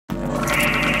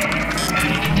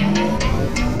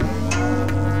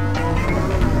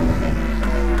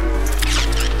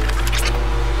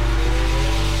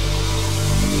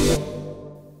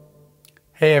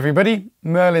Hey everybody,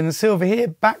 Merlyn Silver here,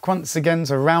 back once again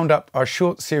to round up our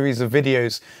short series of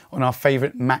videos on our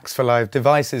favourite Max for Live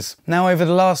devices. Now over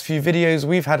the last few videos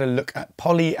we've had a look at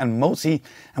poly and multi,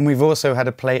 and we've also had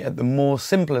a play at the more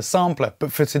simpler sampler,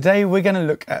 but for today we're going to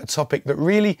look at a topic that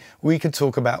really we could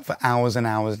talk about for hours and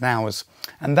hours and hours,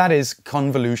 and that is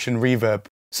convolution reverb.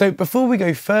 So before we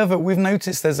go further, we've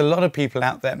noticed there's a lot of people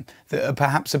out there that are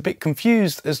perhaps a bit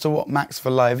confused as to what Max for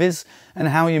Live is and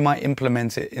how you might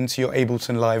implement it into your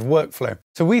Ableton Live workflow.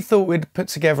 So we thought we'd put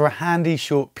together a handy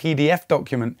short PDF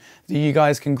document that you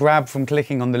guys can grab from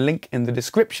clicking on the link in the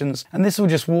descriptions, and this will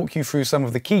just walk you through some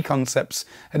of the key concepts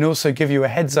and also give you a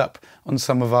heads up on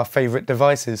some of our favourite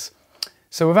devices.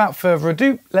 So without further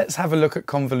ado, let's have a look at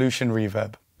convolution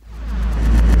reverb.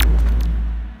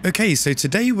 Okay, so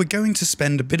today we're going to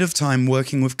spend a bit of time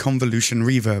working with convolution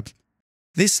reverb.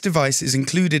 This device is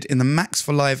included in the Max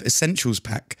for Live Essentials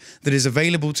pack that is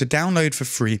available to download for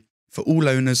free for all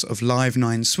owners of Live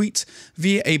 9 Suite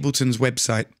via Ableton's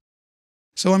website.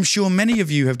 So I'm sure many of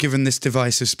you have given this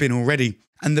device a spin already,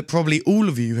 and that probably all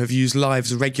of you have used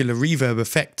Live's regular reverb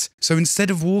effect. So instead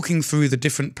of walking through the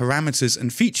different parameters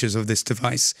and features of this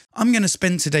device, I'm going to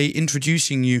spend today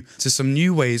introducing you to some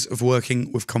new ways of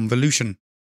working with convolution.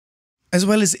 As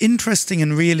well as interesting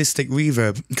and realistic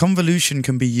reverb, convolution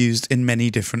can be used in many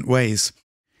different ways.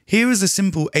 Here is a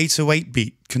simple 808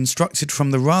 beat constructed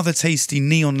from the rather tasty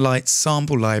Neon Lights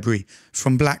sample library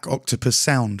from Black Octopus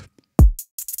Sound.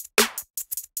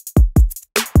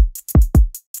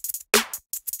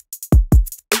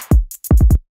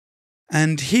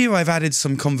 And here I've added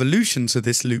some convolution to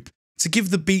this loop to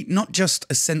give the beat not just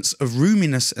a sense of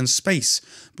roominess and space,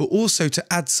 but also to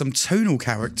add some tonal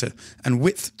character and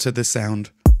width to the sound.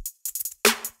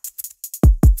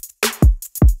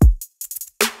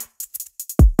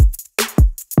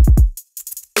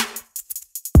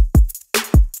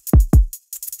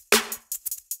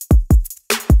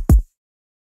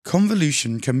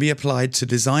 Convolution can be applied to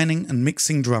designing and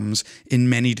mixing drums in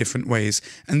many different ways,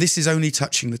 and this is only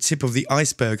touching the tip of the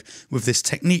iceberg with this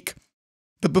technique.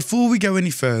 But before we go any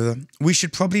further, we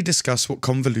should probably discuss what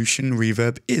convolution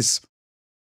reverb is.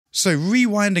 So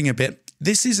rewinding a bit,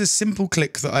 this is a simple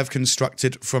click that I've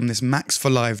constructed from this Max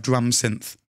for Live drum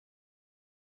synth.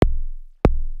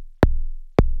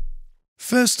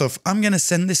 First off, I'm going to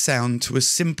send this sound to a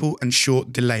simple and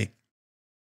short delay.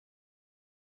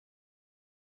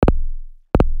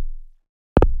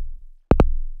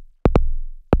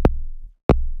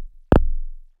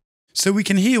 So we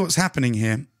can hear what's happening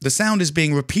here. The sound is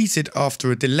being repeated after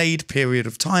a delayed period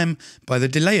of time by the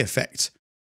delay effect.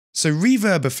 So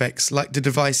reverb effects, like the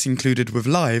device included with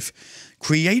Live,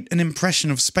 create an impression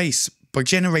of space by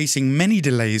generating many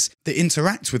delays that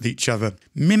interact with each other,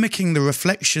 mimicking the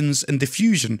reflections and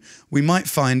diffusion we might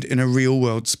find in a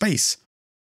real-world space.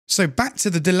 So back to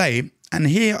the delay, and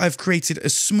here I've created a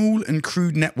small and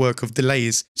crude network of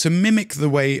delays to mimic the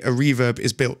way a reverb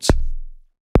is built.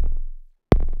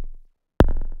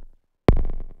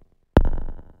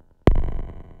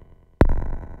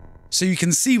 So you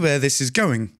can see where this is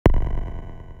going.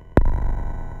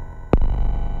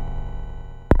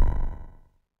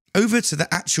 Over to the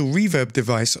actual reverb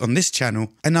device on this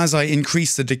channel, and as I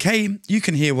increase the decay, you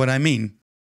can hear what I mean.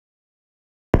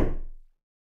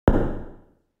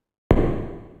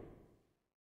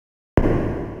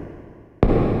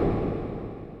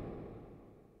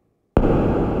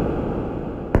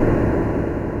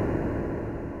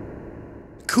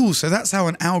 Cool, so that's how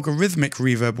an algorithmic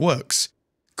reverb works.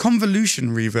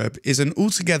 Convolution reverb is an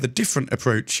altogether different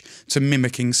approach to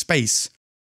mimicking space.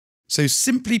 So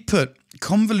simply put,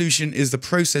 convolution is the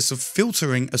process of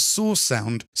filtering a source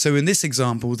sound, so in this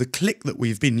example the click that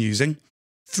we've been using,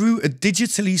 through a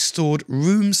digitally stored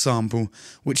room sample,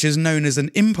 which is known as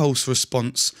an impulse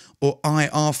response or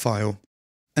IR file.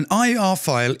 An IR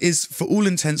file is, for all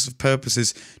intents and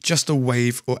purposes, just a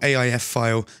WAV or AIF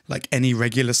file like any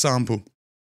regular sample.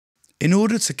 In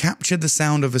order to capture the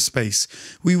sound of a space,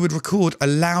 we would record a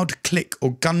loud click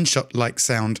or gunshot-like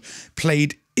sound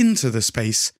played into the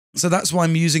space. So that's why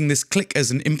I'm using this click as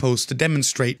an impulse to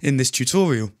demonstrate in this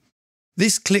tutorial.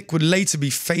 This click would later be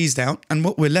phased out, and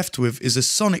what we're left with is a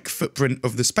sonic footprint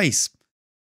of the space.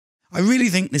 I really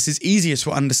think this is easier to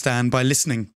understand by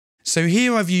listening. So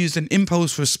here I've used an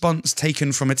impulse response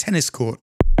taken from a tennis court.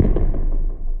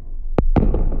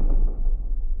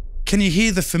 Can you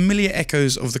hear the familiar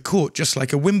echoes of the court just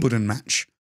like a Wimbledon match?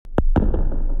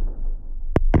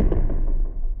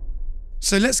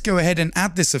 So let's go ahead and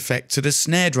add this effect to the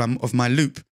snare drum of my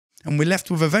loop, and we're left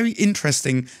with a very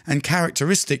interesting and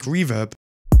characteristic reverb.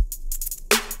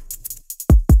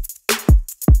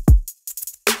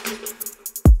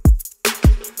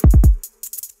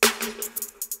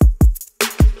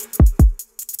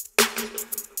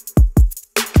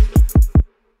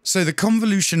 So the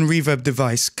Convolution Reverb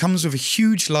device comes with a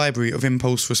huge library of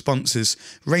impulse responses,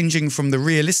 ranging from the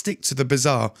realistic to the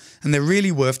bizarre, and they're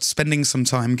really worth spending some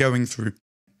time going through.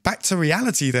 Back to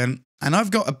reality then, and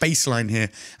I've got a bass line here,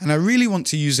 and I really want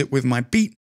to use it with my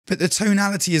beat, but the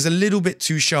tonality is a little bit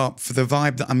too sharp for the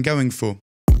vibe that I'm going for.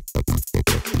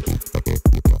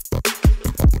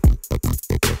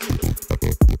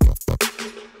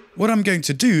 What I'm going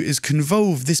to do is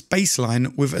convolve this bass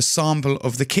line with a sample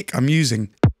of the kick I'm using,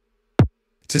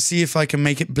 to see if I can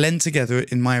make it blend together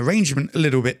in my arrangement a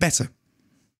little bit better.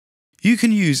 You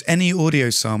can use any audio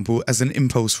sample as an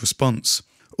impulse response.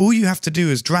 All you have to do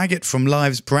is drag it from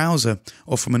Live's browser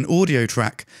or from an audio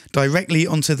track directly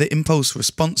onto the impulse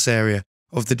response area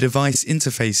of the device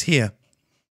interface here.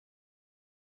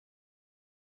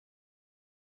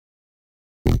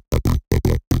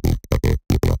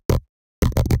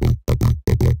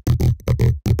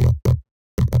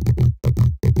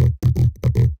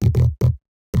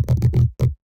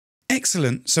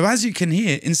 Excellent. So as you can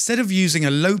hear, instead of using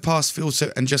a low pass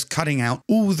filter and just cutting out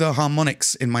all the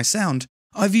harmonics in my sound,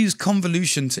 I've used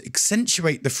convolution to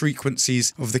accentuate the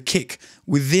frequencies of the kick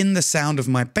within the sound of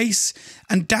my bass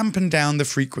and dampen down the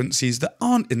frequencies that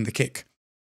aren't in the kick.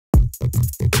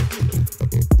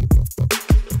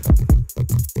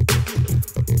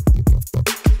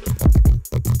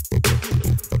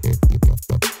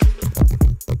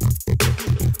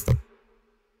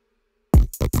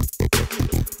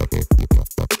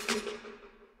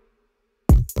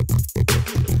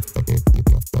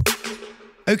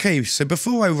 Okay, so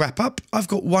before I wrap up, I've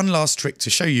got one last trick to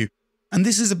show you. And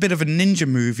this is a bit of a ninja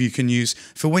move you can use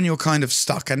for when you're kind of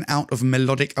stuck and out of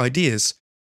melodic ideas.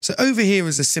 So over here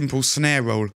is a simple snare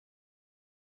roll.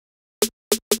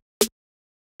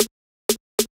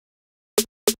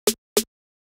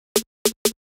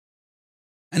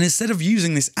 And instead of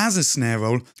using this as a snare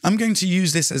roll, I'm going to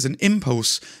use this as an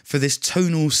impulse for this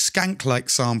tonal skank-like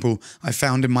sample I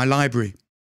found in my library.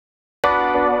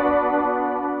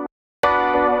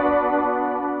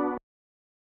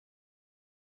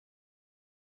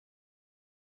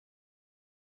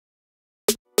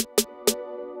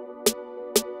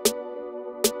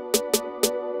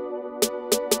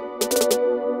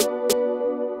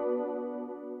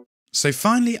 So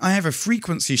finally, I have a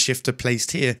frequency shifter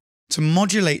placed here to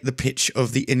modulate the pitch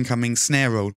of the incoming snare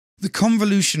roll. The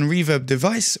Convolution Reverb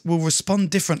device will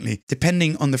respond differently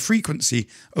depending on the frequency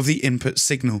of the input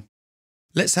signal.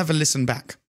 Let's have a listen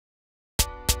back.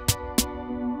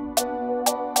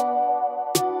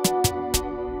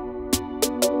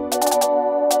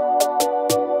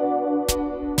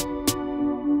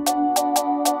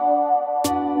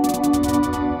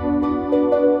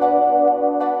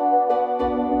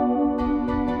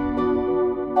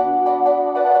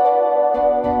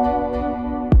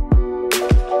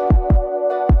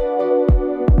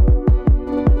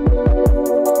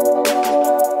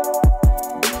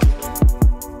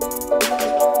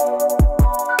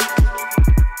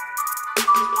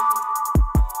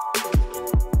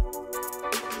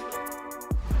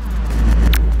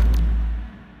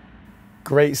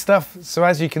 Great stuff. So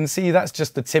as you can see, that's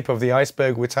just the tip of the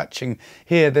iceberg we're touching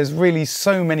here. There's really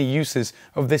so many uses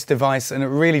of this device and it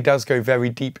really does go very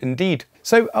deep indeed.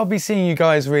 So I'll be seeing you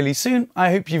guys really soon.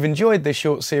 I hope you've enjoyed this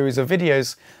short series of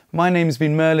videos. My name's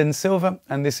been Merlyn Silver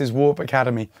and this is Warp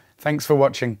Academy. Thanks for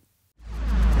watching.